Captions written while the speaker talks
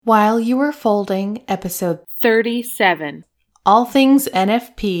While You Were Folding, episode 37. All Things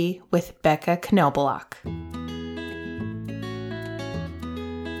NFP with Becca Knobloch.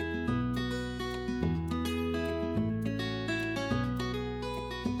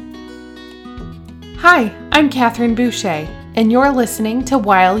 Hi, I'm Catherine Boucher, and you're listening to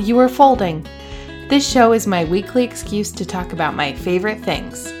While You Were Folding. This show is my weekly excuse to talk about my favorite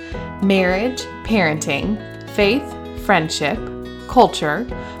things: marriage, parenting, faith, friendship, culture,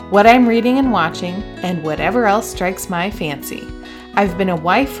 what I'm reading and watching, and whatever else strikes my fancy. I've been a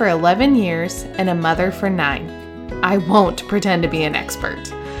wife for 11 years and a mother for 9. I won't pretend to be an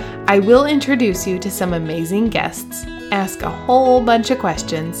expert. I will introduce you to some amazing guests, ask a whole bunch of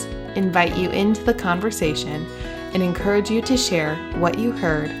questions, invite you into the conversation, and encourage you to share what you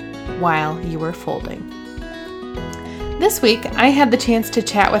heard while you were folding. This week, I had the chance to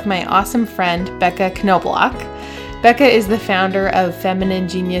chat with my awesome friend, Becca Knobloch. Becca is the founder of Feminine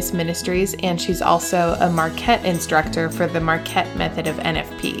Genius Ministries, and she's also a Marquette instructor for the Marquette method of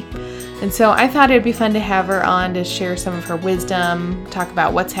NFP. And so I thought it'd be fun to have her on to share some of her wisdom, talk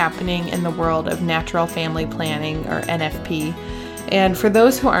about what's happening in the world of natural family planning, or NFP. And for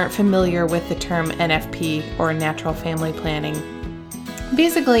those who aren't familiar with the term NFP, or natural family planning,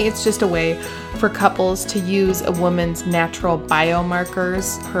 basically it's just a way for couples to use a woman's natural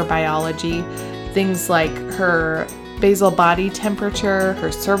biomarkers, her biology, things like her basal body temperature, her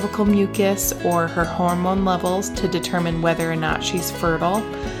cervical mucus, or her hormone levels to determine whether or not she's fertile.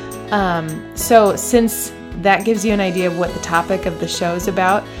 So since that gives you an idea of what the topic of the show is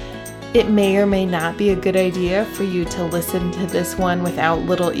about, it may or may not be a good idea for you to listen to this one without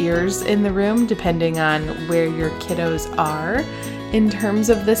little ears in the room, depending on where your kiddos are in terms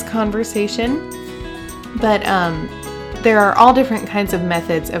of this conversation. But there are all different kinds of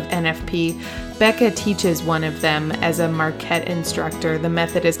methods of NFP. Becca teaches one of them as a Marquette instructor. The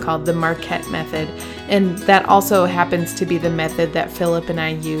method is called the Marquette method, and that also happens to be the method that Philip and I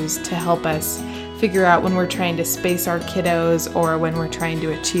use to help us figure out when we're trying to space our kiddos or when we're trying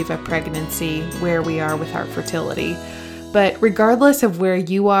to achieve a pregnancy, where we are with our fertility. But regardless of where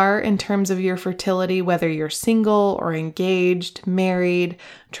you are in terms of your fertility, whether you're single or engaged, married,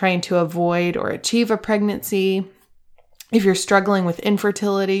 trying to avoid or achieve a pregnancy, if you're struggling with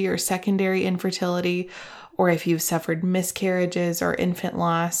infertility or secondary infertility, or if you've suffered miscarriages or infant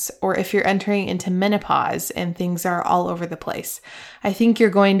loss, or if you're entering into menopause and things are all over the place, I think you're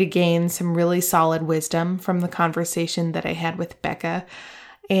going to gain some really solid wisdom from the conversation that I had with Becca.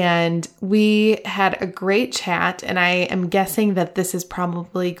 And we had a great chat, and I am guessing that this is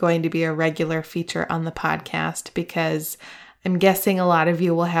probably going to be a regular feature on the podcast, because I'm guessing a lot of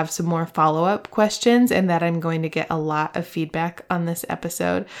you will have some more follow-up questions, and that I'm going to get a lot of feedback on this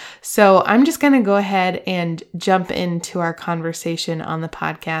episode. So I'm just going to go ahead and jump into our conversation on the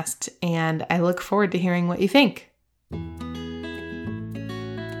podcast, and I look forward to hearing what you think.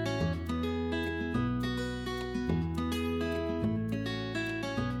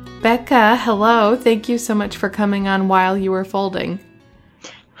 Becca, hello. Thank you so much for coming on While You Were Folding.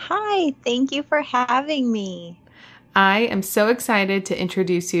 Hi, thank you for having me. I am so excited to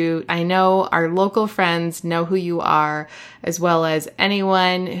introduce you. I know our local friends know who you are, as well as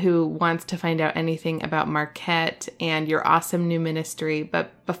anyone who wants to find out anything about Marquette and your awesome new ministry.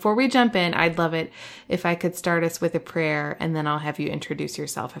 But before we jump in, I'd love it if I could start us with a prayer, and then I'll have you introduce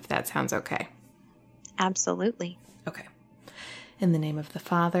yourself, if that sounds okay. Absolutely. Okay. In the name of the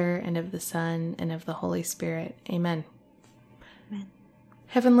Father, and of the Son, and of the Holy Spirit. Amen. Amen.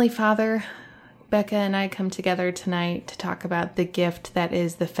 Heavenly Father, Becca and I come together tonight to talk about the gift that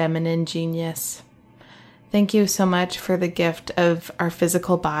is the feminine genius. Thank you so much for the gift of our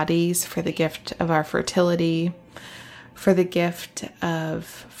physical bodies, for the gift of our fertility, for the gift of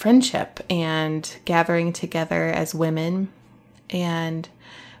friendship and gathering together as women. And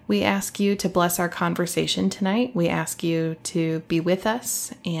we ask you to bless our conversation tonight. We ask you to be with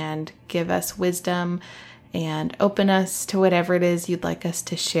us and give us wisdom and open us to whatever it is you'd like us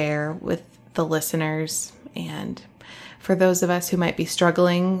to share with the listeners. And for those of us who might be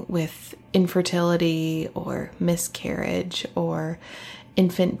struggling with infertility or miscarriage or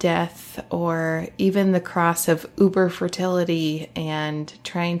infant death, or even the cross of uber fertility and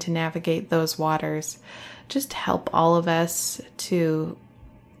trying to navigate those waters, just help all of us to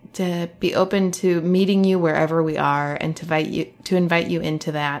be open to meeting you wherever we are, and to invite you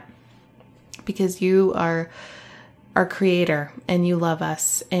into that, because you are our creator and you love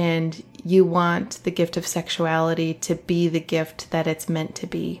us, and you want the gift of sexuality to be the gift that it's meant to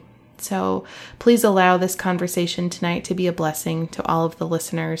be. So please allow this conversation tonight to be a blessing to all of the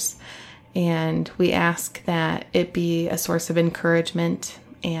listeners, and we ask that it be a source of encouragement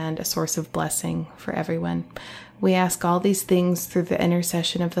and a source of blessing for everyone. We ask all these things through the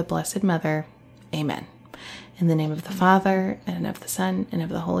intercession of the Blessed Mother. Amen. In the name of the Father, and of the Son, and of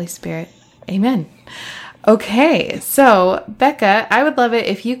the Holy Spirit. Amen. Okay, so Becca, I would love it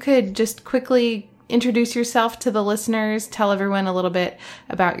if you could just quickly introduce yourself to the listeners, tell everyone a little bit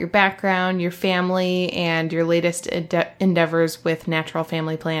about your background, your family, and your latest endeavors with natural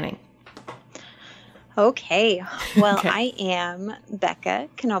family planning. Okay. Well, okay. I am Becca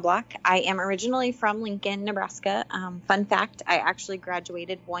Knobloch. I am originally from Lincoln, Nebraska. Fun fact, I actually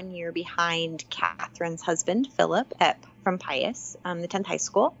graduated 1 year behind Catherine's husband, Philip, from Pius, the 10th high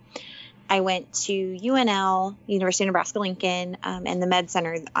school. I went to UNL, University of Nebraska-Lincoln, and the Med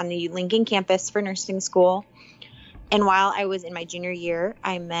Center on the Lincoln campus for nursing school. And while I was in my junior year,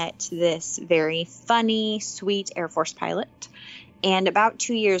 I met this very funny, sweet Air Force pilot. And about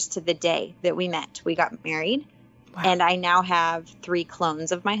 2 years to the day that we met, we got married. Wow. And I now have 3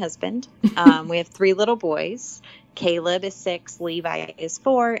 clones of my husband. We have 3 little boys. Caleb is 6, Levi is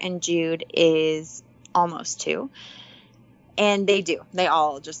 4, and Jude is almost 2. And they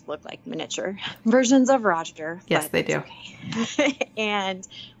all just look like miniature versions of Roger. Yes, they do. Okay. And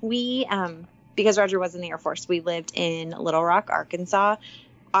we, because Roger was in the Air Force, we lived in Little Rock, Arkansas,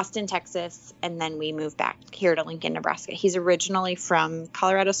 Austin, Texas, and then we moved back here to Lincoln, Nebraska. He's originally from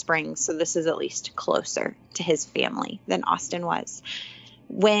Colorado Springs, so this is at least closer to his family than Austin was.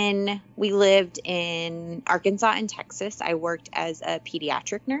 When we lived in Arkansas and Texas, I worked as a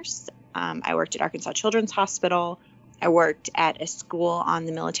pediatric nurse. I worked at Arkansas Children's Hospital. I worked at a school on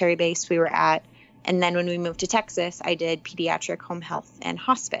the military base we were at. And then when we moved to Texas, I did pediatric home health and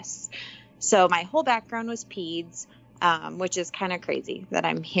hospice. So my whole background was peds. Which is kind of crazy that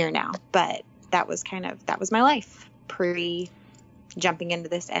I'm here now, but that was my life pre-jumping into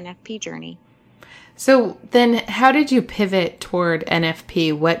this NFP journey. So then how did you pivot toward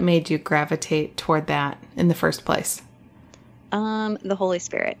NFP? What made you gravitate toward that in the first place? The Holy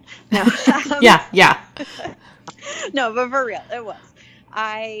Spirit. No. Yeah. No, but for real, it was.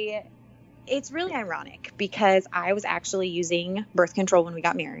 It's really ironic because I was actually using birth control when we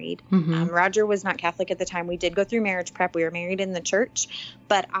got married. Mm-hmm. Roger was not Catholic at the time. We did go through marriage prep. We were married in the church,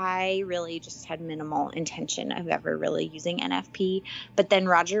 but I really just had minimal intention of ever really using NFP. But then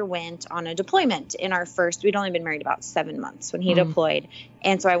Roger went on a deployment we'd only been married about 7 months when he deployed.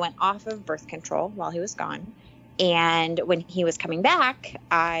 And so I went off of birth control while he was gone. And when he was coming back,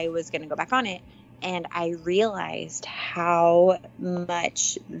 I was going to go back on it. And I realized how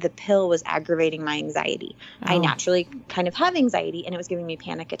much the pill was aggravating my anxiety. Oh. I naturally kind of have anxiety, and it was giving me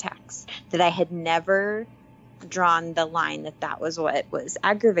panic attacks that I had never drawn the line that was what was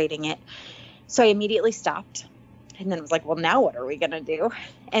aggravating it. So I immediately stopped and then was like, well, now what are we going to do?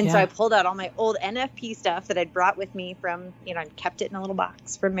 And so I pulled out all my old NFP stuff that I'd brought with me from, I kept it in a little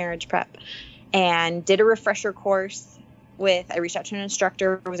box from marriage prep and did a refresher course. I reached out to an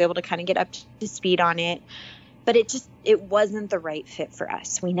instructor, was able to kind of get up to speed on it, but it wasn't the right fit for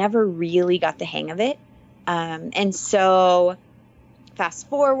us. We never really got the hang of it. And so fast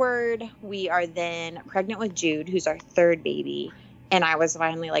forward, we are then pregnant with Jude, who's our 3rd baby. And I was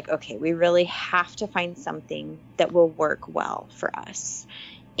finally like, okay, we really have to find something that will work well for us.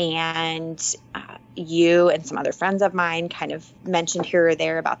 And you and some other friends of mine kind of mentioned here or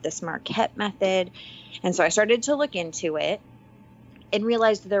there about this Marquette method. And so I started to look into it and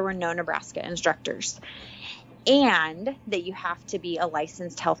realized there were no Nebraska instructors and that you have to be a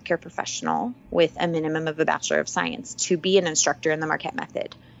licensed healthcare professional with a minimum of a Bachelor of Science to be an instructor in the Marquette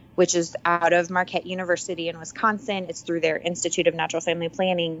method, which is out of Marquette University in Wisconsin. It's through their Institute of Natural Family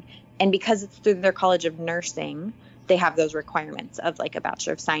Planning. And because it's through their College of Nursing, they have those requirements of like a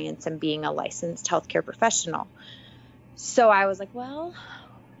Bachelor of Science and being a licensed healthcare professional. So I was like, well,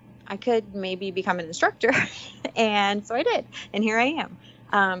 I could maybe become an instructor. And so I did. And here I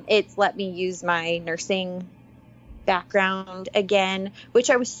am. It's let me use my nursing background again, which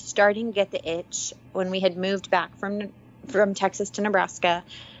I was starting to get the itch when we had moved back from Texas to Nebraska.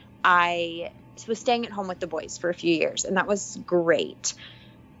 I was staying at home with the boys for a few years, and that was great.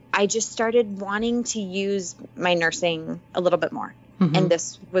 I just started wanting to use my nursing a little bit more, and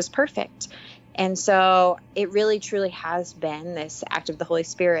this was perfect. And so it really, truly has been this act of the Holy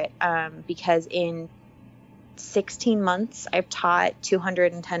Spirit, because in 16 months, I've taught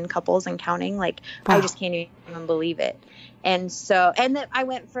 210 couples and counting. Like, wow. I just can't even believe it. And so, and then I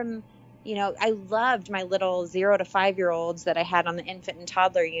went from, I loved my little 0 to 5-year-olds that I had on the infant and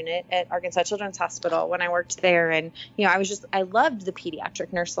toddler unit at Arkansas Children's Hospital when I worked there. And, I loved the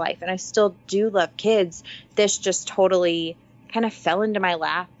pediatric nurse life, and I still do love kids. This just totally kind of fell into my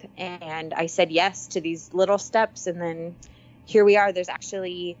lap, and I said yes to these little steps. And then here we are. There's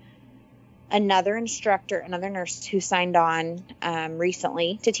actually another instructor, another nurse who signed on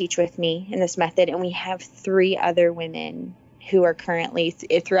recently to teach with me in this method. And we have 3 other women who are currently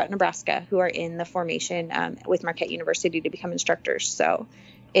throughout Nebraska who are in the formation with Marquette University to become instructors. So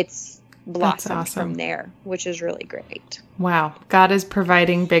it's blossomed from there, which is really great. Wow. God is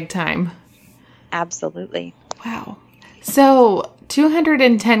providing big time. Absolutely. Wow. So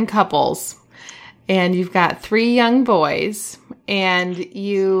 210 couples, and you've got 3 young boys, and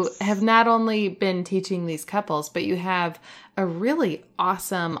you have not only been teaching these couples, but you have a really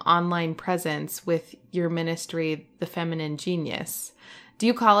awesome online presence with your ministry, The Feminine Genius. Do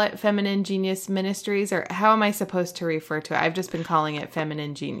you call it Feminine Genius Ministries, or how am I supposed to refer to it? I've just been calling it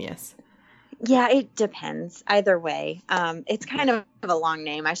Feminine Genius. Yeah, it depends. Either way. It's kind of a long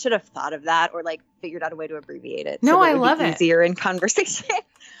name. I should have thought of that or figured out a way to abbreviate it. No, so I love it. Easier in conversation.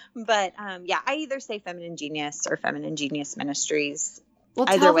 But I either say Feminine Genius or Feminine Genius Ministries. Well,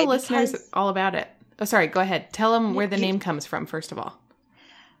 tell the listeners all about it. Oh, sorry. Go ahead. Tell them where the name comes from, first of all.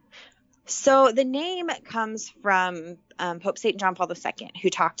 So the name comes from Pope St. John Paul II, who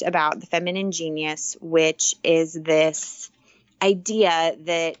talked about the feminine genius, which is this idea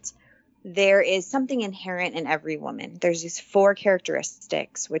that there is something inherent in every woman. There's these 4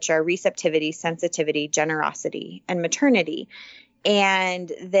 characteristics, which are receptivity, sensitivity, generosity, and maternity.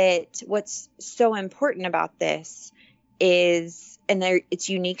 And that what's so important about this is, it's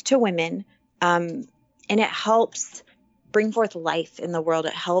unique to women, and it helps bring forth life in the world.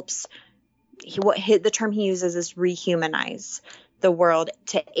 It helps, the term he uses is rehumanize the world.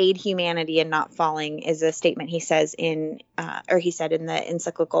 To aid humanity in not falling is a statement he says he said in the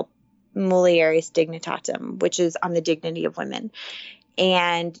encyclical Mulieris Dignitatem, which is on the dignity of women.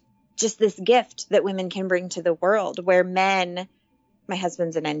 And just this gift that women can bring to the world, where my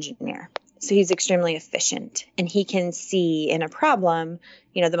husband's an engineer, so he's extremely efficient, and he can see in a problem,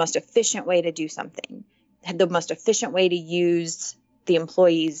 the most efficient way to do something, the most efficient way to use the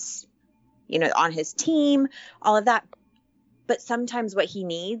employees, on his team, all of that. But sometimes what he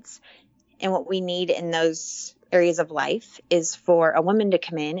needs and what we need in those areas of life is for a woman to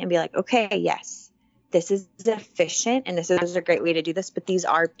come in and be like, okay, yes, this is efficient and this is a great way to do this, but these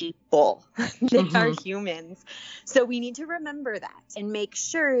are people. They are humans. So we need to remember that and make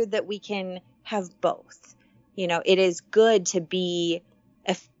sure that we can have both. It is good to be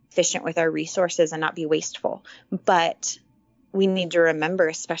efficient with our resources and not be wasteful, but we need to remember,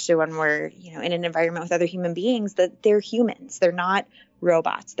 especially when we're, in an environment with other human beings, that they're humans. They're not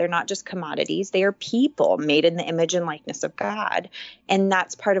robots. They're not just commodities. They are people made in the image and likeness of God. And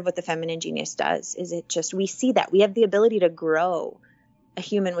that's part of what the feminine genius does, is we see that we have the ability to grow a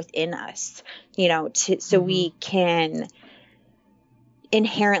human within us, so we can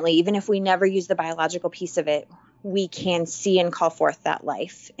inherently, even if we never use the biological piece of it, we can see and call forth that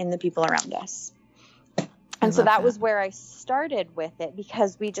life in the people around us. And so that was where I started with it,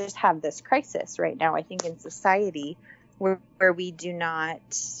 because we just have this crisis right now, I think, in society where we do not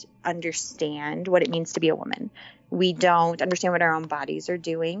understand what it means to be a woman. We don't understand what our own bodies are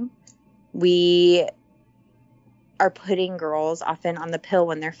doing. We are putting girls often on the pill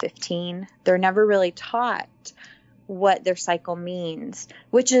when they're 15. They're never really taught what their cycle means,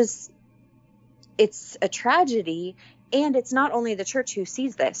 it's a tragedy. And it's not only the church who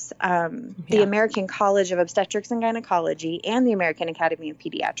sees this. The American College of Obstetrics and Gynecology and the American Academy of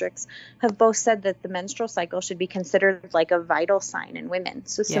Pediatrics have both said that the menstrual cycle should be considered like a vital sign in women.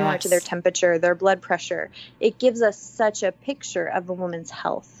 So similar to their temperature, their blood pressure. It gives us such a picture of a woman's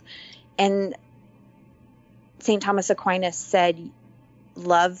health. And St. Thomas Aquinas said,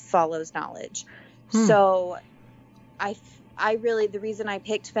 love follows knowledge. So I really, the reason I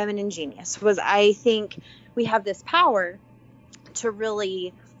picked Feminine Genius was I think we have this power to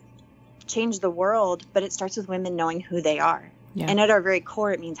really change the world, but it starts with women knowing who they are. Yeah. And at our very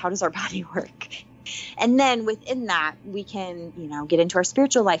core, it means, how does our body work? And then within that, we can, get into our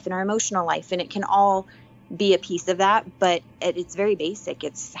spiritual life and our emotional life, and it can all be a piece of that. But at its very basic,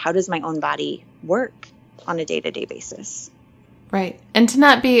 it's, how does my own body work on a day-to-day basis? Right. And to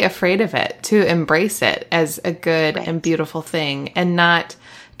not be afraid of it, to embrace it as a good and beautiful thing, and not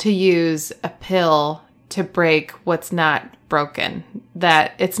to use a pill to break what's not broken.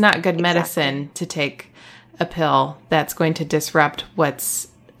 That it's not good medicine to take a pill that's going to disrupt what's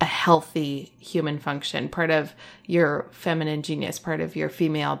a healthy human function, part of your feminine genius, part of your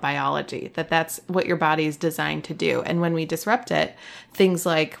female biology, that's what your body is designed to do. And when we disrupt it, things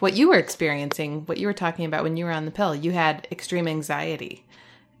like what you were experiencing, what you were talking about when you were on the pill, you had extreme anxiety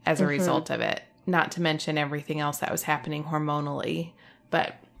as a result of it, not to mention everything else that was happening hormonally.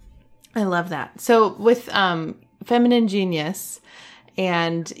 But I love that. So with Feminine Genius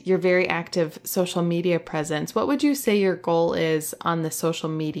and your very active social media presence, what would you say your goal is on the social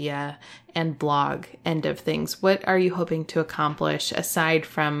media and blog end of things? What are you hoping to accomplish aside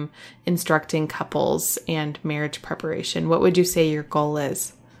from instructing couples and marriage preparation? What would you say your goal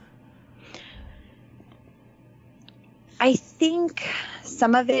is? I think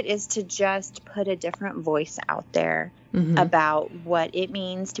some of it is to just put a different voice out there about what it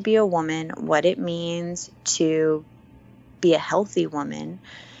means to be a woman, what it means to be a healthy woman,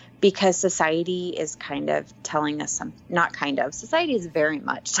 because society is kind of telling us society is very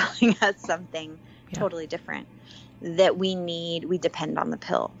much telling us something totally different, that we depend on the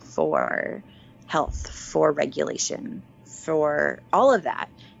pill for health, for regulation, for all of that.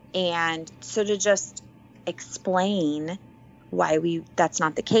 And so to just explain why that's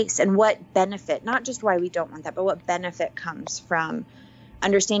not the case, and what benefit, not just why we don't want that, but what benefit comes from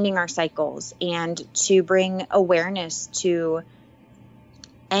understanding our cycles, and to bring awareness to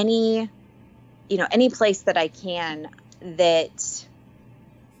any place that I can that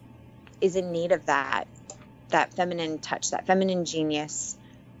is in need of that feminine touch, that feminine genius,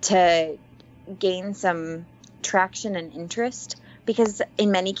 to gain some traction and interest. Because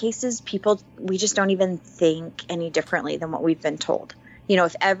in many cases, we just don't even think any differently than what we've been told.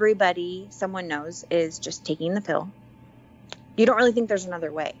 If everybody someone knows is just taking the pill, you don't really think there's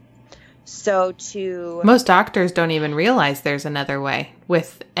another way. So most doctors don't even realize there's another way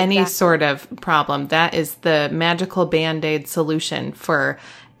with any sort of problem. That is the magical Band-Aid solution for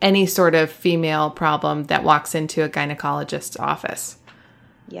any sort of female problem that walks into a gynecologist's office.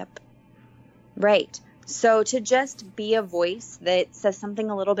 Yep. Right. So to just be a voice that says something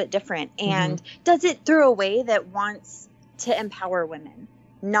a little bit different and does it through a way that wants to empower women,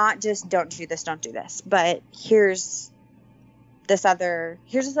 not just don't do this, but here's this other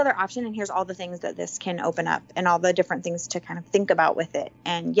option, and here's all the things that this can open up, and all the different things to kind of think about with it.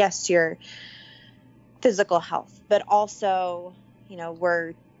 And yes, your physical health, but also,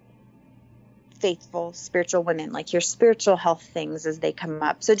 we're faithful spiritual women, like your spiritual health things as they come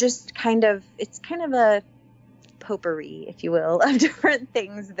up. So just it's kind of a potpourri, if you will, of different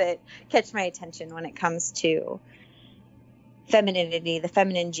things that catch my attention when it comes to femininity, the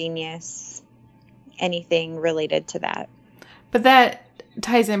feminine genius, anything related to that. But that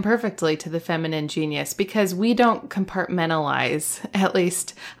ties in perfectly to the feminine genius, because we don't compartmentalize, at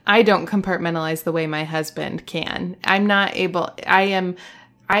least I don't compartmentalize the way my husband can. I am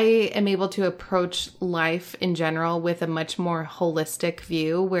able to approach life in general with a much more holistic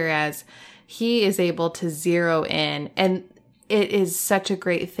view, whereas he is able to zero in. And it is such a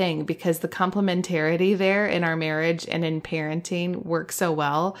great thing because the complementarity there in our marriage and in parenting works so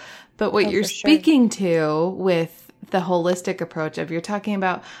well. But what you're speaking to with the holistic approach of, you're talking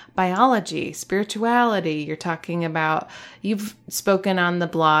about biology, spirituality, you've spoken on the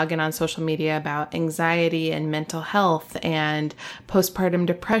blog and on social media about anxiety and mental health and postpartum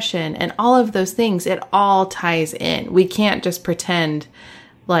depression and all of those things. It all ties in. We can't just pretend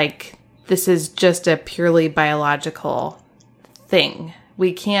like this is just a purely biological thing.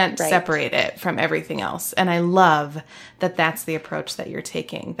 We can't separate it from everything else. And I love that that's the approach that you're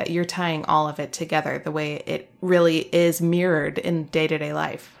taking, that you're tying all of it together the way it really is mirrored in day-to-day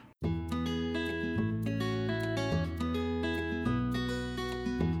life.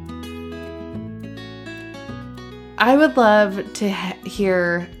 I would love to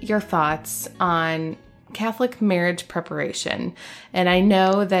hear your thoughts on Catholic marriage preparation. And I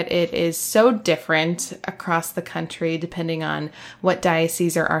know that it is so different across the country depending on what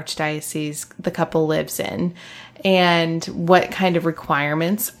diocese or archdiocese the couple lives in, and what kind of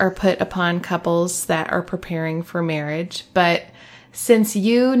requirements are put upon couples that are preparing for marriage. But since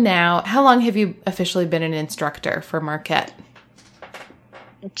how long have you officially been an instructor for Marquette?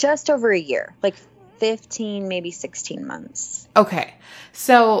 Just over a year, like 15, maybe 16 months. Okay.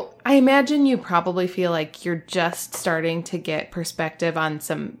 So I imagine you probably feel like you're just starting to get perspective on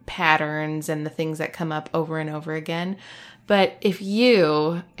some patterns and the things that come up over and over again. But if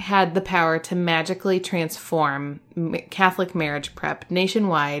you had the power to magically transform Catholic marriage prep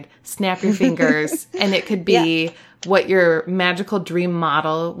nationwide, snap your fingers, and it could be what your magical dream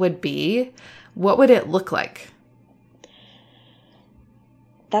model would be, what would it look like?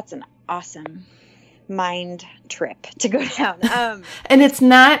 That's an awesome mind trip to go down. And it's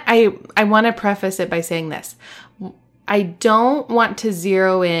not, I want to preface it by saying this. I don't want to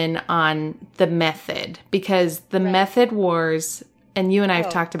zero in on the method, because the method wars, and you and I have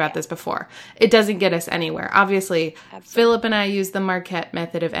talked about this before, it doesn't get us anywhere. Obviously, Philip and I use the Marquette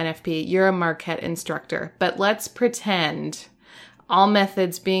method of NFP. You're a Marquette instructor, but let's pretend, all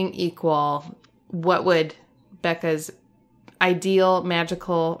methods being equal, what would Becca's ideal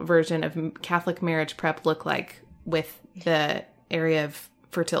magical version of Catholic marriage prep look like with the area of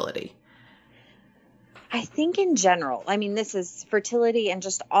fertility? I think in general, I mean, this is fertility and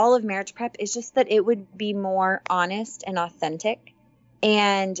just all of marriage prep is just that it would be more honest and authentic.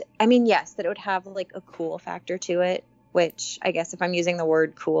 And I mean, yes, that it would have like a cool factor to it, which I guess if I'm using the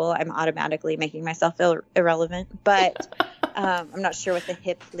word cool, I'm automatically making myself irrelevant. But I'm not sure what the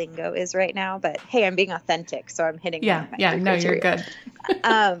hip lingo is right now. But hey, I'm being authentic, so I'm hitting. Yeah, no, you're good.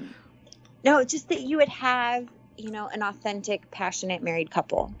 No, just that you would have, an authentic, passionate married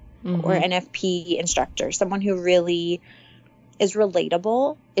couple. Mm-hmm. Or NFP instructor, someone who really is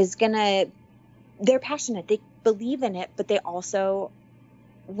relatable, they're passionate, they believe in it, but they also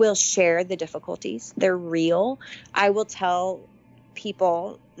will share the difficulties. They're real. I will tell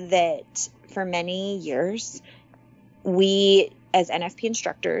people that for many years, we as NFP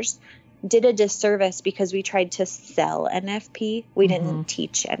instructors did a disservice because we tried to sell NFP. We didn't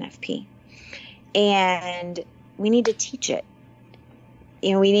teach NFP. And we need to teach it.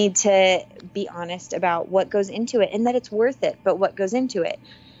 We need to be honest about what goes into it and that it's worth it, but what goes into it.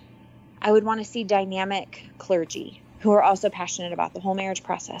 I would want to see dynamic clergy who are also passionate about the whole marriage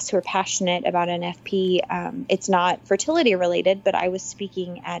process, who are passionate about NFP. It's not fertility related, but I was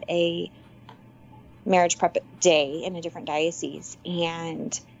speaking at a marriage prep day in a different diocese,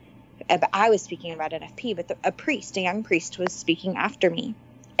 and I was speaking about NFP, but a young priest was speaking after me.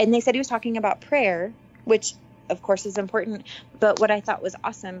 And they said he was talking about prayer, which of course is important. But what I thought was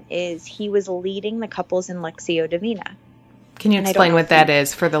awesome is he was leading the couples in Lectio Divina. Can you explain what that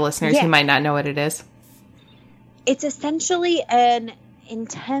is for the listeners who might not know what it is? It's essentially an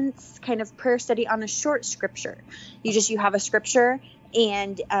intense kind of prayer study on a short scripture. You have a scripture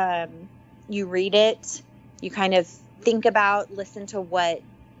and you read it. You kind of think about, listen to what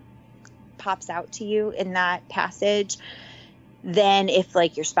pops out to you in that passage. Then if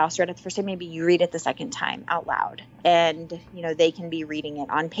like your spouse read it the first time, maybe you read it the second time out loud, and they can be reading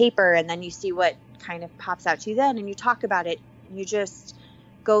it on paper, and then you see what kind of pops out to you then, and you talk about it. You just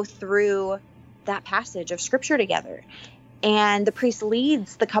go through that passage of scripture together, and the priest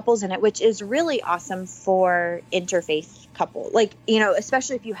leads the couples in it, which is really awesome for interfaith couple. Like,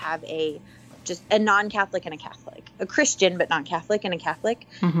 especially if you have just a non-Catholic and a Catholic, a Christian but not Catholic and a Catholic,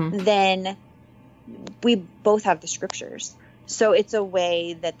 then we both have the scriptures. So it's a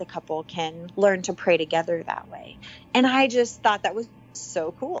way that the couple can learn to pray together that way. And I just thought that was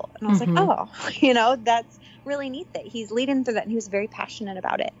so cool. And I was like, that's really neat that he's leading through that. And he was very passionate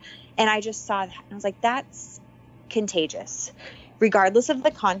about it. And I just saw that. And I was like, that's contagious. Regardless of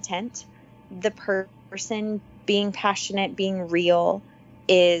the content, the person being passionate, being real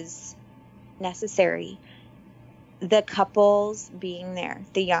is necessary. The couples being there,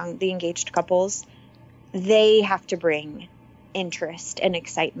 the engaged couples, they have to bring interest and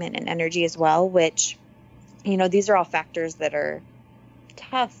excitement and energy as well, which, these are all factors that are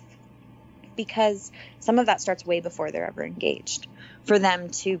tough because some of that starts way before they're ever engaged, for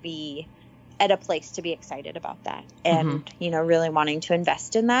them to be at a place to be excited about that and, really wanting to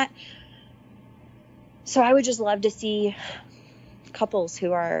invest in that. So I would just love to see couples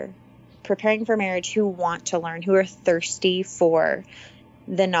who are preparing for marriage, who want to learn, who are thirsty for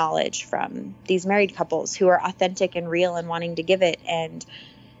the knowledge from these married couples, who are authentic and real and wanting to give it, and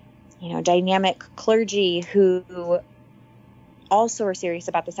dynamic clergy who also are serious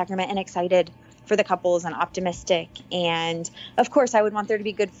about the sacrament and excited for the couples and optimistic. And of course I would want there to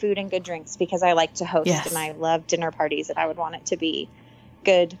be good food and good drinks because I like to host and I love dinner parties, and I would want it to be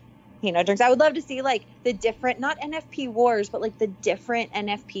good drinks. I would love to see like the different, not NFP wars, but like the different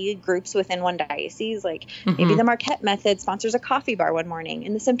NFP groups within one diocese. Like maybe the Marquette method sponsors a coffee bar one morning,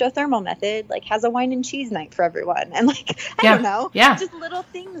 and the Symptothermal method like has a wine and cheese night for everyone. And like, I don't know, just little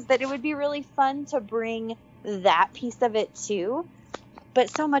things that it would be really fun to bring that piece of it too. But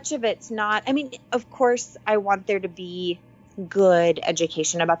so much of it's not, I mean, of course I want there to be good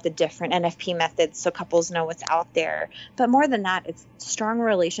education about the different NFP methods so couples know what's out there. But more than that, it's strong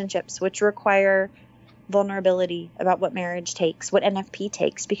relationships, which require vulnerability about what marriage takes, what NFP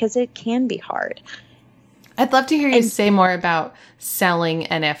takes, because it can be hard. I'd love to hear you say more about selling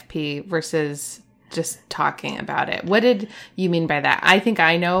NFP versus just talking about it. What did you mean by that? I think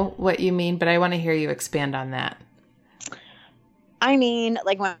I know what you mean, but I want to hear you expand on that. I mean,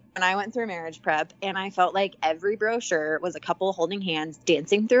 like when I went through marriage prep and I felt like every brochure was a couple holding hands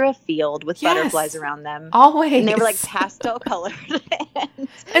dancing through a field with butterflies around them. Always. And they were like pastel colored.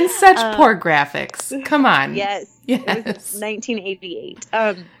 and such poor graphics. Come on. Yes. It was 1988.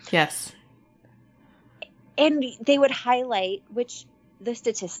 Yes. And they would highlight, which the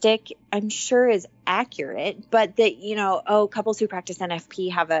statistic, I'm sure, is accurate, but that, couples who practice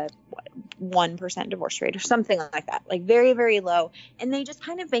NFP have a 1% divorce rate or something like that, like very, very low. And they just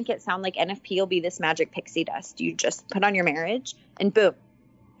kind of make it sound like NFP will be this magic pixie dust you just put on your marriage and boom,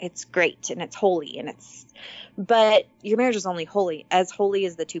 it's great and it's holy but your marriage is only holy as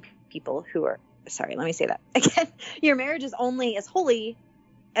the two people who are, sorry, let me say that again. Your marriage is only as holy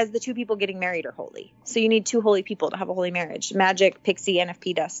as the two people getting married are holy. So you need two holy people to have a holy marriage. Magic, pixie,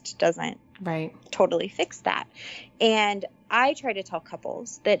 NFP dust doesn't totally fix that. And I try to tell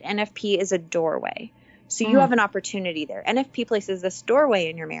couples that NFP is a doorway. So you have an opportunity there. NFP places this doorway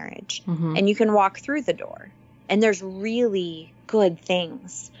in your marriage, and you can walk through the door. And there's really good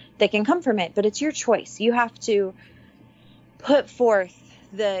things that can come from it, but it's your choice. You have to put forth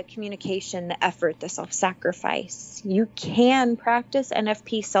the communication, the effort, the self-sacrifice. You can practice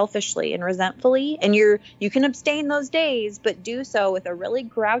NFP selfishly and resentfully, and you can abstain those days, but do so with a really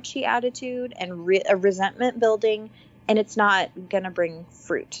grouchy attitude and a resentment building, and it's not going to bring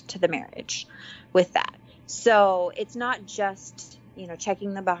fruit to the marriage with that. So it's not just,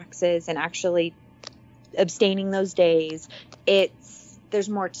 checking the boxes and actually abstaining those days. There's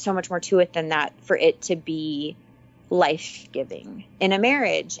so much more to it than that for it to be life-giving in a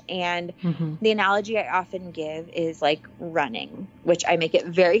marriage. And the analogy I often give is like running, which I make it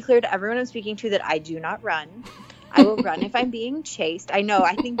very clear to everyone I'm speaking to that I do not run. I will run if I'm being chased. I know,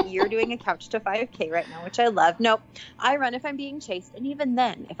 I think you're doing a couch to 5K right now, which I love. Nope, I run if I'm being chased. And even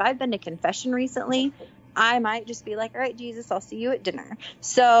then, if I've been to confession recently, I might just be like, all right, Jesus, I'll see you at dinner.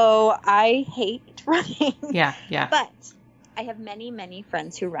 So I hate running. Yeah. But I have many, many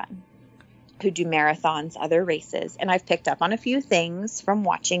friends who run, who do marathons, other races. And I've picked up on a few things from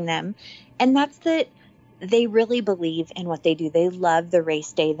watching them. And that's that they really believe in what they do. They love the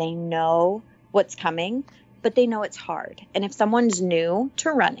race day. They know what's coming, but they know it's hard. And if someone's new to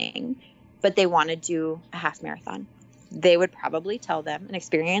running, but they want to do a half marathon, they would probably tell them, an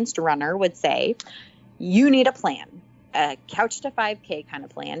experienced runner would say, you need a plan, a couch to 5K kind of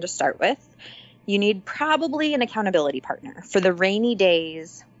plan to start with. You need probably an accountability partner for the rainy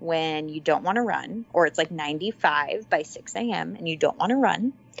days when you don't want to run, or it's like 95 by 6 a.m. and you don't want to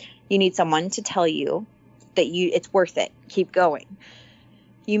run. You need someone to tell you that it's worth it. Keep going.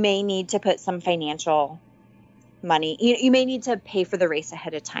 You may need to put some financial money. You may need to pay for the race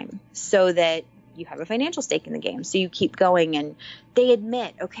ahead of time so that you have a financial stake in the game. So you keep going and they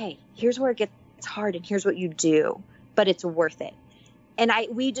admit, okay, here's where it gets hard and here's what you do, but it's worth it. And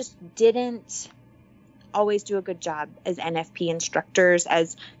we just didn't always do a good job as NFP instructors,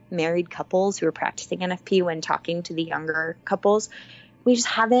 as married couples who are practicing NFP when talking to the younger couples. We just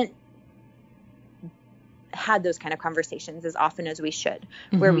haven't had those kind of conversations as often as we should,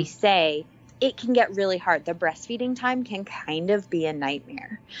 where we say, it can get really hard. The breastfeeding time can kind of be a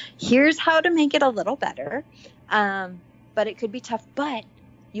nightmare. Here's how to make it a little better. But it could be tough, but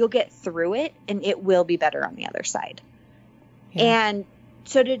you'll get through it and it will be better on the other side. Yeah. And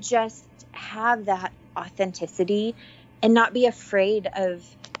so to just have that authenticity and not be afraid of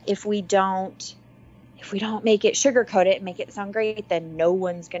if we don't make it, sugarcoat it and make it sound great, then no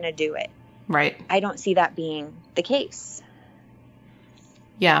one's going to do it. Right. I don't see that being the case.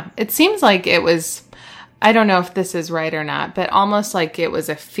 Yeah. It seems like it was, I don't know if this is right or not, but almost like it was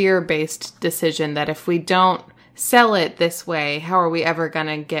a fear-based decision that if we don't sell it this way, how are we ever going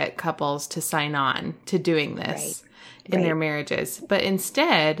to get couples to sign on to doing this in their marriages? But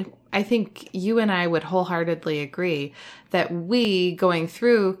instead, I think you and I would wholeheartedly agree that we, going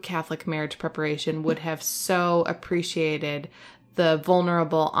through Catholic marriage preparation, would have so appreciated the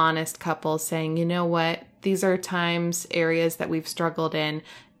vulnerable, honest couples saying, you know what, these are times, areas that we've struggled in,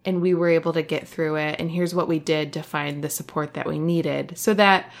 and we were able to get through it, and here's what we did to find the support that we needed, so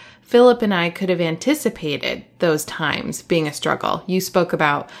that Philip and I could have anticipated those times being a struggle. You spoke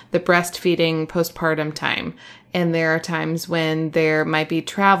about the breastfeeding postpartum time, and there are times when there might be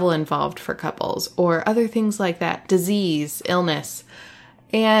travel involved for couples or other things like that, disease, illness.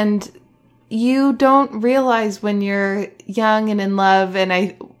 And you don't realize when you're young and in love,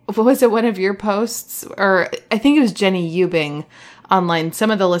 and was it one of your posts? Or I think it was Jenny Eubing online.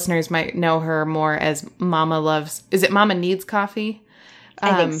 Some of the listeners might know her more as is it Mama Needs Coffee?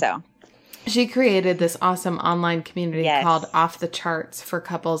 I think so. She created this awesome online community called Off the Charts for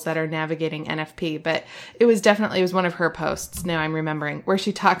couples that are navigating NFP. But it was one of her posts, now I'm remembering, where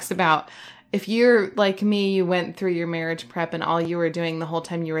she talks about if you're like me, you went through your marriage prep and all you were doing the whole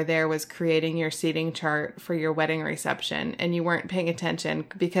time you were there was creating your seating chart for your wedding reception, and you weren't paying attention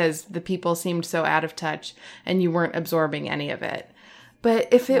because the people seemed so out of touch and you weren't absorbing any of it. But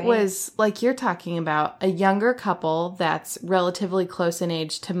if it was, like you're talking about, a younger couple that's relatively close in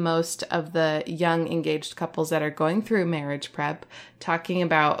age to most of the young engaged couples that are going through marriage prep, talking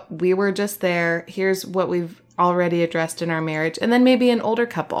about, we were just there, here's what we've already addressed in our marriage, and then maybe an older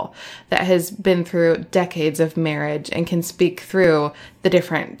couple that has been through decades of marriage and can speak through the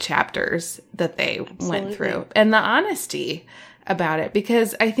different chapters that they went through, and the honesty about it.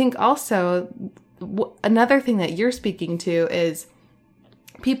 Because I think also another thing that you're speaking to is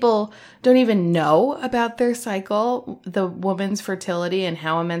people don't even know about their cycle, the woman's fertility and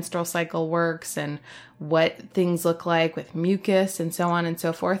how a menstrual cycle works and what things look like with mucus and so on and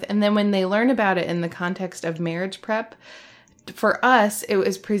so forth. And then when they learn about it in the context of marriage prep, for us, it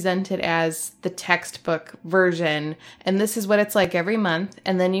was presented as the textbook version. And this is what it's like every month.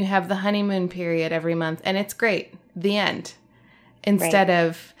 And then you have the honeymoon period every month and it's great. The end. Instead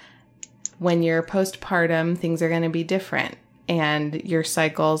of when you're postpartum, things are going to be different. And your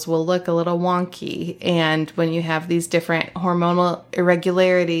cycles will look a little wonky. And when you have these different hormonal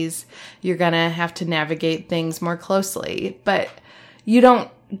irregularities, you're going to have to navigate things more closely. But you don't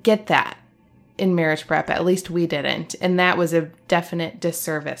get that in marriage prep. At least we didn't. And that was a definite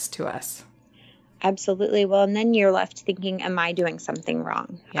disservice to us. Absolutely. Well, and then you're left thinking, am I doing something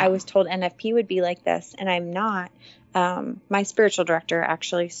wrong? Yeah. I was told NFP would be like this, and I'm not. My spiritual director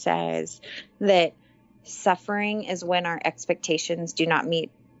actually says that suffering is when our expectations do not meet.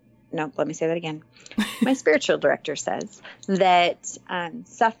 No, let me say that again. My spiritual director says that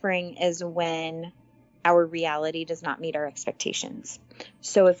suffering is when our reality does not meet our expectations.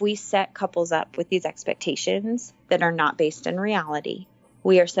 So if we set couples up with these expectations that are not based in reality,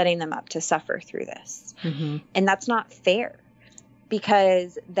 we are setting them up to suffer through this. Mm-hmm. And that's not fair,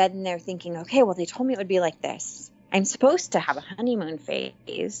 because then they're thinking, okay, well, they told me it would be like this. I'm supposed to have a honeymoon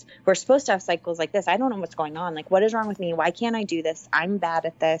phase. We're supposed to have cycles like this. I don't know what's going on. Like, what is wrong with me? Why can't I do this? I'm bad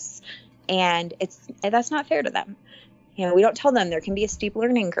at this. And that's not fair to them. You know, we don't tell them there can be a steep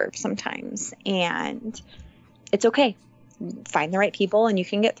learning curve sometimes, and it's okay. Find the right people and you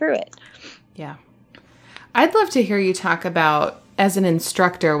can get through it. Yeah. I'd love to hear you talk about, as an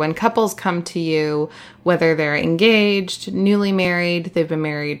instructor, when couples come to you, whether they're engaged, newly married, they've been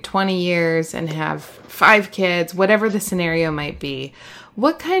married 20 years and have 5 kids, whatever the scenario might be,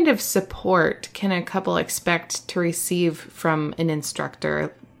 what kind of support can a couple expect to receive from an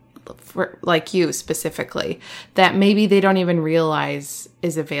instructor like you specifically, that maybe they don't even realize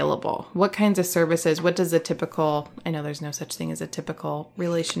is available? What kinds of services? What does a typical, I know there's no such thing as a typical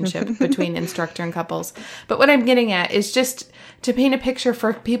relationship between instructor and couples, but what I'm getting at is just to paint a picture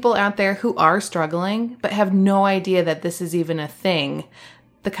for people out there who are struggling but have no idea that this is even a thing,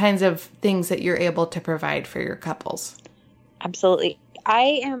 the kinds of things that you're able to provide for your couples. Absolutely.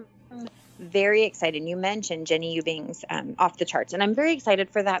 I am very excited. You mentioned Jenny Eubing's Off the Charts, and I'm very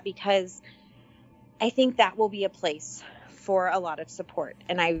excited for that because I think that will be a place for a lot of support.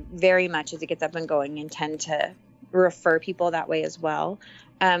 And I very much, as it gets up and going, intend to refer people that way as well.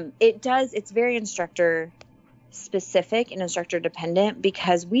 It's very instructor specific and instructor dependent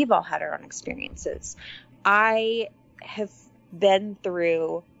because we've all had our own experiences. I have been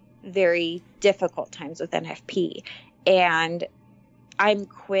through very difficult times with NFP, and I'm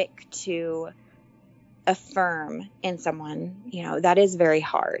quick to affirm in someone, you know, that is very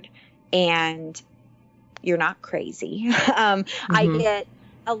hard and you're not crazy. I get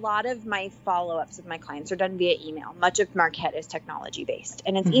a lot of my follow-ups with my clients are done via email. Much of Marquette is technology based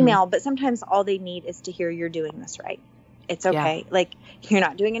and it's email, but sometimes all they need is to hear you're doing this right. It's okay. Yeah. Like, you're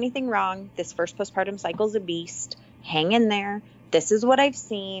not doing anything wrong. This first postpartum cycle is a beast. Hang in there. This is what I've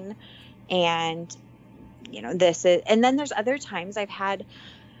seen. And you know, and then there's other times I've had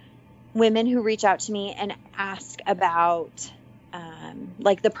women who reach out to me and ask about,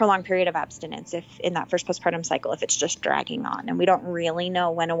 like the prolonged period of abstinence, if in that first postpartum cycle, if it's just dragging on and we don't really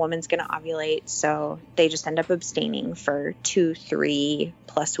know when a woman's going to ovulate. So they just end up abstaining for 2-3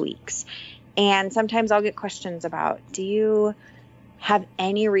 plus weeks. And sometimes I'll get questions about, do you have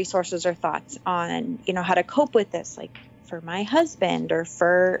any resources or thoughts on, you know, how to cope with this? Like, for my husband or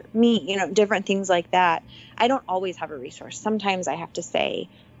for me, you know, different things like that. I don't always have a resource. Sometimes I have to say,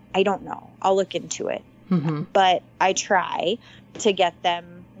 I don't know. I'll look into it. But I try to get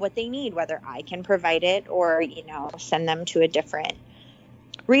them what they need, whether I can provide it or, you know, send them to a different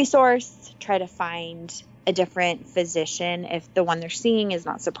resource, try to find a different physician if the one they're seeing is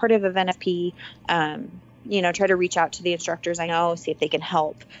not supportive of NFP. You know, try to reach out to the instructors I know, see if they can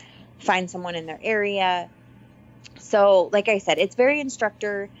help find someone in their area. So, like I said, it's very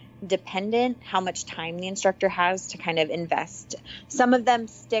instructor dependent how much time the instructor has to kind of invest. Some of them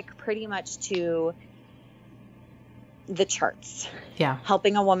stick pretty much to the charts. Yeah.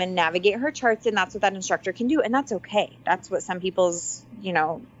 Helping a woman navigate her charts. And that's what that instructor can do. And that's okay. That's what some people's,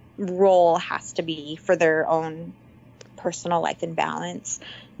 role has to be for their own personal life and balance.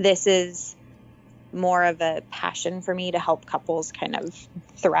 This is more of a passion for me to help couples kind of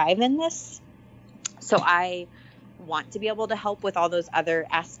thrive in this. So I want to be able to help with all those other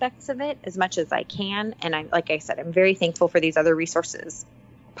aspects of it as much as I can. And like I said, I'm very thankful for these other resources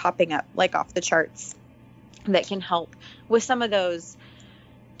popping up like off the charts that can help with some of those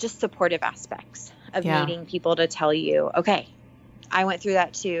just supportive aspects of needing people to tell you, okay, I went through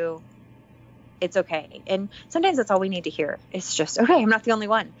that too. It's okay. And sometimes that's all we need to hear. It's just, okay, I'm not the only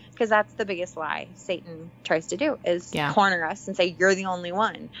one. Because that's the biggest lie Satan tries to do is corner us and say, you're the only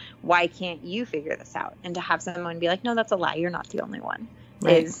one. Why can't you figure this out? And to have someone be like, no, that's a lie. You're not the only one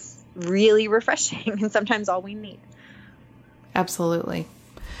is really refreshing and sometimes all we need. Absolutely.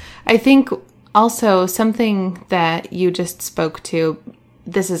 I think also something that you just spoke to,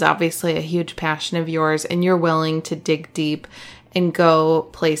 this is obviously a huge passion of yours and you're willing to dig deep and go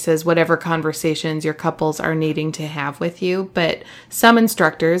places, whatever conversations your couples are needing to have with you. But some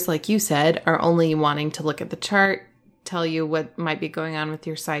instructors, like you said, are only wanting to look at the chart, tell you what might be going on with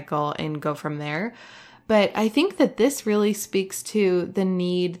your cycle and go from there. But I think that this really speaks to the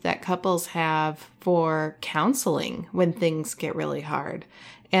need that couples have for counseling when things get really hard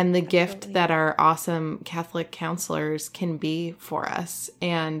and the gift that our awesome Catholic counselors can be for us.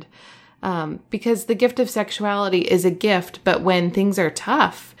 And because the gift of sexuality is a gift, but when things are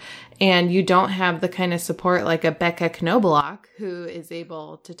tough and you don't have the kind of support like a Becca Knobloch, who is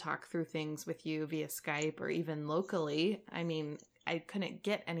able to talk through things with you via Skype or even locally. I mean, I couldn't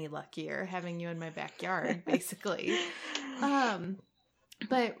get any luckier having you in my backyard, basically.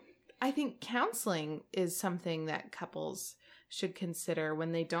 But I think counseling is something that couples should consider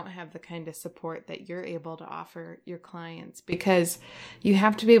when they don't have the kind of support that you're able to offer your clients, because you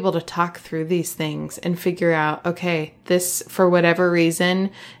have to be able to talk through these things and figure out, okay, this, for whatever reason,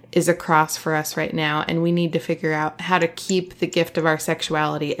 is a cross for us right now, and we need to figure out how to keep the gift of our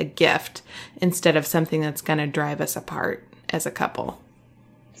sexuality a gift instead of something that's going to drive us apart as a couple.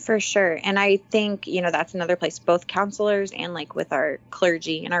 For sure. And I think, that's another place, both counselors and like with our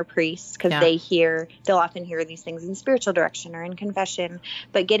clergy and our priests, because they'll often hear these things in spiritual direction or in confession,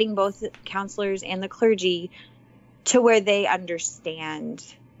 but getting both counselors and the clergy to where they understand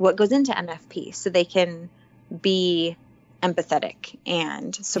what goes into NFP so they can be empathetic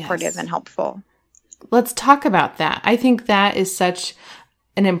and supportive and helpful. Let's talk about that. I think that is such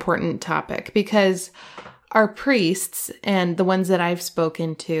an important topic because our priests and the ones that I've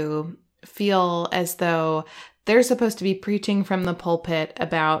spoken to feel as though they're supposed to be preaching from the pulpit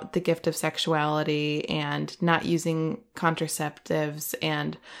about the gift of sexuality and not using contraceptives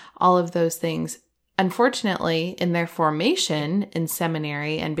and all of those things. Unfortunately, in their formation in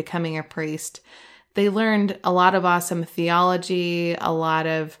seminary and becoming a priest, they learned a lot of awesome theology, a lot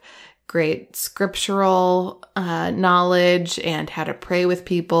of great scriptural knowledge and how to pray with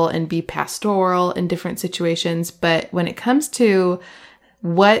people and be pastoral in different situations. But when it comes to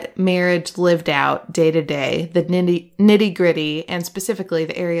what marriage lived out day to day, the nitty gritty, and specifically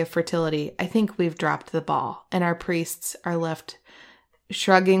the area of fertility, I think we've dropped the ball and our priests are left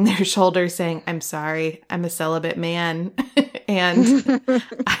shrugging their shoulders saying, I'm sorry, I'm a celibate man and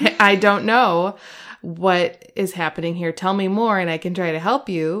I don't know what is happening here. Tell me more and I can try to help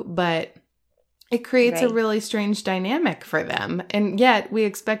you. But it creates a really strange dynamic for them. And yet we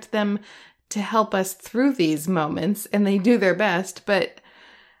expect them to help us through these moments and they do their best. But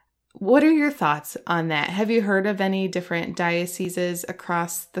what are your thoughts on that? Have you heard of any different dioceses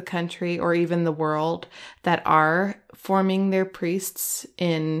across the country or even the world that are forming their priests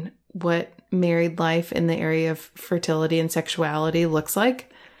in what married life in the area of fertility and sexuality looks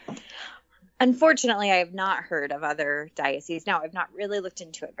like? Unfortunately, I have not heard of other dioceses. Now, I've not really looked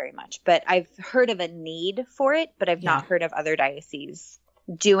into it very much, but I've heard of a need for it, but I've not heard of other dioceses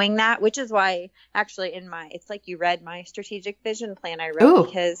doing that, which is why actually it's like you read my strategic vision plan I wrote.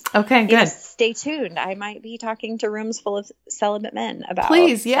 Because okay, good. Stay tuned. I might be talking to rooms full of celibate men about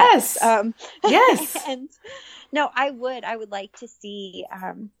please, yes. Yes. And no, I would like to see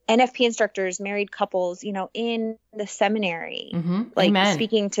NFP instructors, married couples, in the seminary,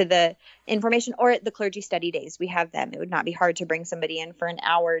 speaking to the information, or at the clergy study days. We have them. It would not be hard to bring somebody in for an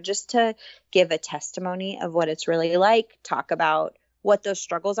hour just to give a testimony of what it's really like, talk about what those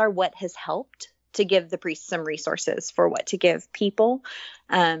struggles are, what has helped, to give the priests some resources for what to give people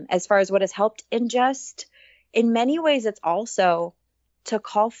as far as what has helped. And just in many ways, it's also to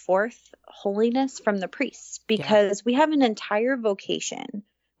call forth holiness from the priests, because we have an entire vocation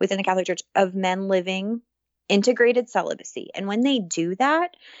within the Catholic Church of men living integrated celibacy. And when they do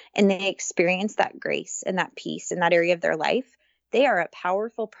that and they experience that grace and that peace in that area of their life, they are a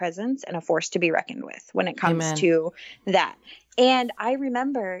powerful presence and a force to be reckoned with when it comes Amen. to that. And I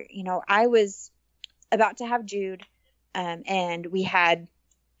remember, I was about to have Jude, and we had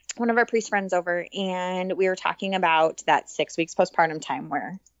one of our priest friends over, and we were talking about that 6 weeks postpartum time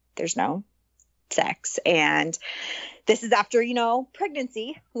where there's no sex. And this is after,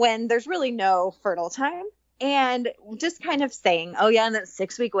 pregnancy, when there's really no fertile time. And just kind of saying, oh yeah, and that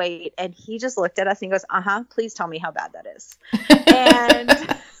 6 week wait. And he just looked at us and goes, please tell me how bad that is. And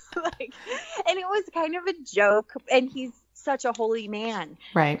and it was kind of a joke, and he's such a holy man.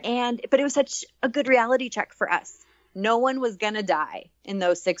 Right. But it was such a good reality check for us. No one was going to die in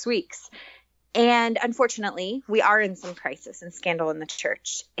those 6 weeks. And unfortunately, we are in some crisis and scandal in the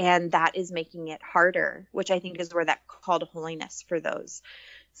church, and that is making it harder, which I think is where that call to holiness for those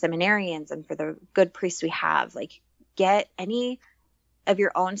seminarians and for the good priests we have, get any of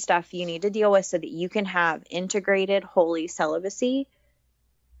your own stuff you need to deal with so that you can have integrated holy celibacy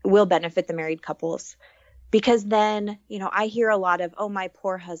will benefit the married couples. Because then, I hear a lot of, oh, my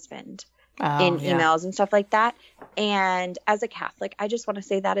poor husband in emails and stuff like that. And as a Catholic, I just want to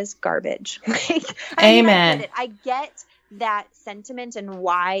say that is garbage. Amen. I get that sentiment and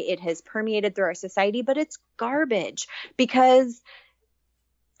why it has permeated through our society, but it's garbage because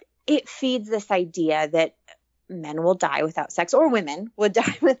it feeds this idea that men will die without sex, or women would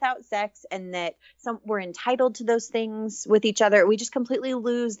die without sex, and that we're entitled to those things with each other. We just completely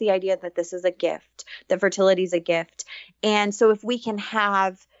lose the idea that this is a gift, that fertility is a gift. And so if we can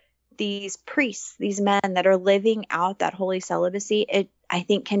have these priests, these men that are living out that holy celibacy, it, I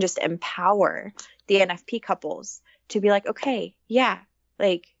think, can just empower the NFP couples to be like, okay, yeah,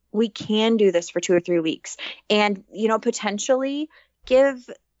 we can do this for 2 or 3 weeks. And, potentially give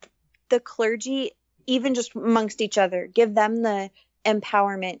the clergy, even just amongst each other, give them the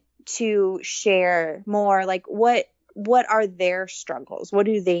empowerment to share more, what are their struggles? What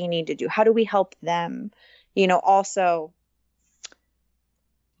do they need to do? How do we help them, also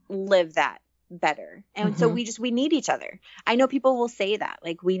live that better? And so we need each other. I know people will say that,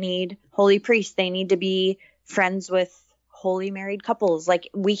 we need holy priests. They need to be friends with holy married couples.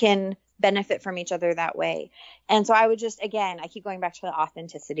 We can benefit from each other that way. And so I would just, again, I keep going back to the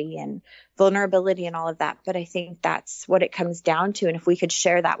authenticity and vulnerability and all of that, but I think that's what it comes down to. And if we could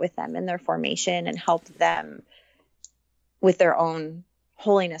share that with them in their formation and help them with their own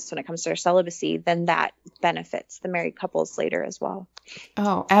holiness when it comes to their celibacy, then that benefits the married couples later as well.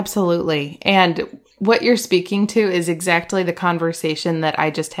 Oh, absolutely. And what you're speaking to is exactly the conversation that I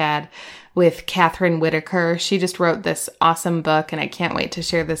just had with Catherine Whitaker. She just wrote this awesome book, and I can't wait to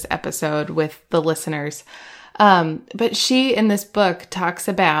share this episode with the listeners. But she, in this book, talks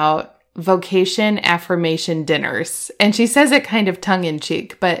about vocation affirmation dinners. And she says it kind of tongue in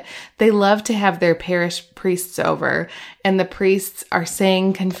cheek, but they love to have their parish priests over, and the priests are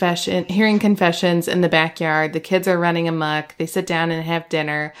hearing confessions in the backyard. The kids are running amok. They sit down and have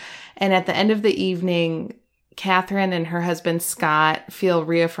dinner. And at the end of the evening, Catherine and her husband Scott feel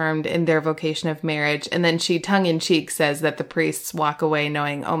reaffirmed in their vocation of marriage. And then she tongue-in-cheek says that the priests walk away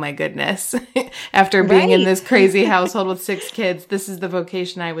knowing, oh my goodness, after being in this crazy household with 6 kids, this is the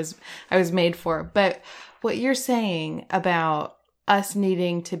vocation I was made for. But what you're saying about us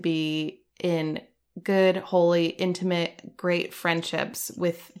needing to be in good, holy, intimate, great friendships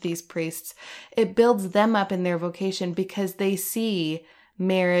with these priests, it builds them up in their vocation because they see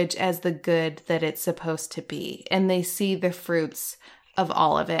marriage as the good that it's supposed to be, and they see the fruits of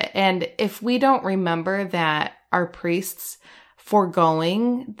all of it. And if we don't remember that our priests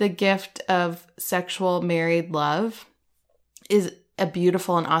foregoing the gift of sexual married love is a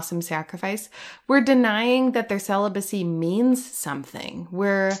beautiful and awesome sacrifice, we're denying that their celibacy means something.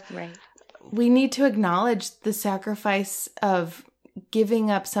 We need to acknowledge the sacrifice of giving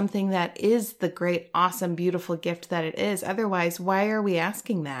up something that is the great, awesome, beautiful gift that it is. Otherwise, why are we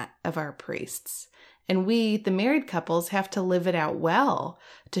asking that of our priests? And we, the married couples, have to live it out well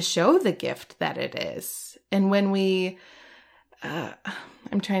to show the gift that it is. And when we,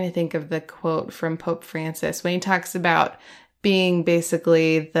 I'm trying to think of the quote from Pope Francis when he talks about being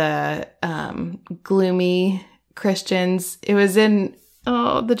basically the gloomy Christians. It was in,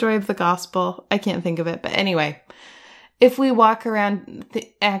 The Joy of the Gospel. I can't think of it. But anyway, if we walk around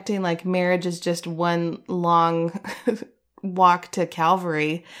acting like marriage is just one long walk to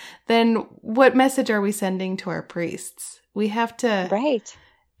Calvary, then what message are we sending to our priests? We have to... Right.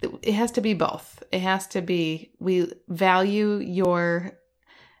 It has to be both. It has to be, we value your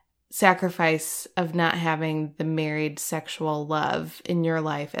sacrifice of not having the married sexual love in your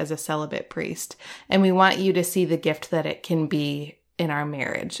life as a celibate priest. And we want you to see the gift that it can be in our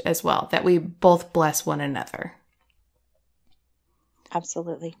marriage as well, that we both bless one another.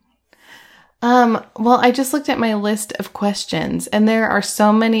 Absolutely. Well, I just looked at my list of questions, and there are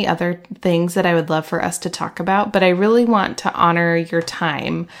so many other things that I would love for us to talk about, but I really want to honor your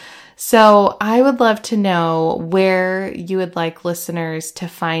time. So I would love to know where you would like listeners to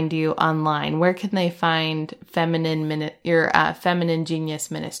find you online. Where can they find your Feminine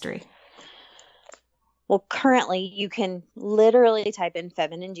Genius Ministry? Well, currently you can literally type in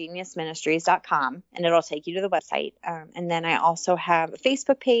femininegeniusministries.com and it'll take you to the website. And then I also have a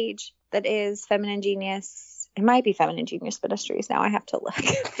Facebook page that is Feminine Genius. It might be Feminine Genius Ministries now. I have to look.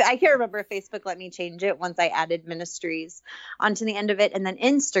 I can't remember if Facebook let me change it once I added ministries onto the end of it. And then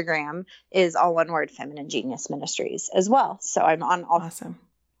Instagram is all one word, Feminine Genius Ministries as well. So I'm on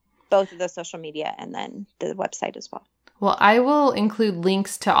both of those social media and then the website as well. Well, I will include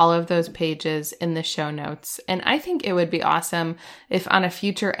links to all of those pages in the show notes. And I think it would be awesome if on a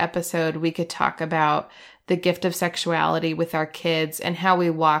future episode we could talk about the gift of sexuality with our kids and how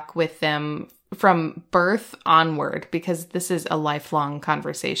we walk with them from birth onward, because this is a lifelong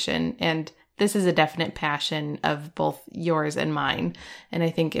conversation and this is a definite passion of both yours and mine. And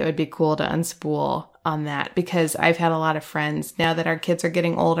I think it would be cool to unspool on that, because I've had a lot of friends now that our kids are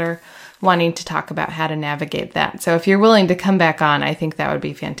getting older wanting to talk about how to navigate that. So if you're willing to come back on, I think that would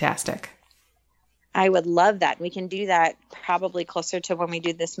be fantastic. I would love that. We can do that probably closer to when we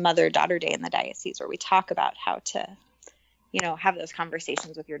do this Mother-Daughter Day in the diocese, where we talk about how to, have those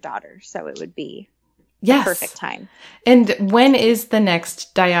conversations with your daughter. So it would be the perfect time. And when is the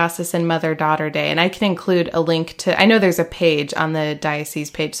next Diocesan Mother-Daughter Day? And I can include a link to, I know there's a page on the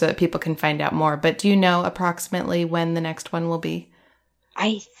diocese page so that people can find out more, but do you know approximately when the next one will be?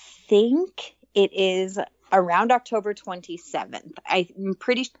 I think it is around October 27th. I'm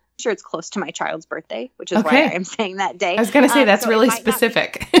pretty sure it's close to my child's birthday, which is why I'm saying that day. I was going to say that's really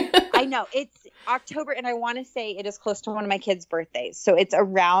specific. I know it's October, and I want to say it is close to one of my kids' birthdays. So it's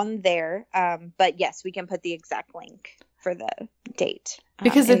around there. But yes, we can put the exact link for the date.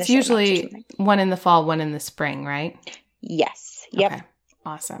 Because it's usually one in the fall, one in the spring, right? Yes. Yep. Okay.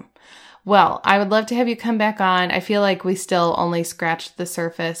 Awesome. Well, I would love to have you come back on. I feel like we still only scratched the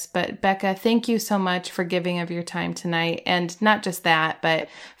surface, but Becca, thank you so much for giving of your time tonight. And not just that, but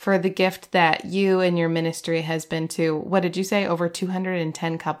for the gift that you and your ministry has been to, what did you say, over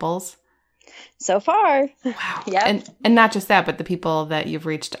 210 couples? So far. Wow. Yeah. And not just that, but the people that you've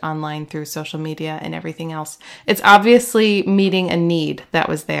reached online through social media and everything else. It's obviously meeting a need that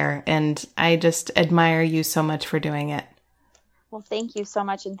was there. And I just admire you so much for doing it. Well, thank you so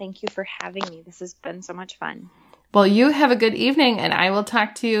much. And thank you for having me. This has been so much fun. Well, you have a good evening, and I will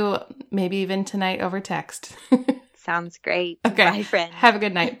talk to you maybe even tonight over text. Sounds great. Okay. Bye, friend. Have a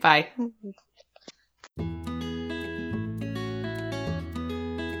good night. Bye.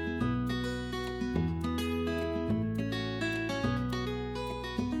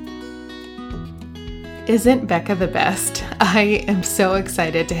 Isn't Becca the best? I am so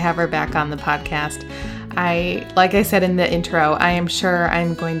excited to have her back on the podcast. Like I said in the intro, I am sure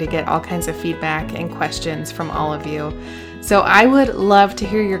I'm going to get all kinds of feedback and questions from all of you. So I would love to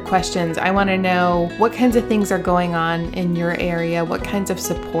hear your questions. I want to know what kinds of things are going on in your area, what kinds of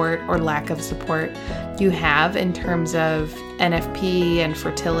support or lack of support you have in terms of NFP and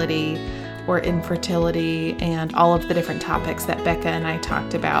fertility or infertility and all of the different topics that Becca and I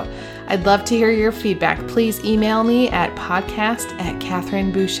talked about. I'd love to hear your feedback. Please email me at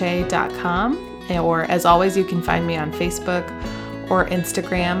podcast@catherineboucher.com. Or as always, you can find me on Facebook or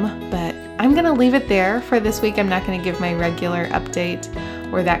Instagram. But I'm going to leave it there for this week. I'm not going to give my regular update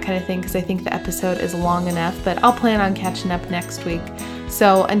or that kind of thing because I think the episode is long enough. But I'll plan on catching up next week.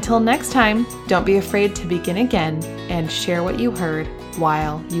 So until next time, don't be afraid to begin again and share what you heard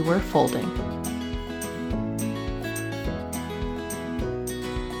while you were folding.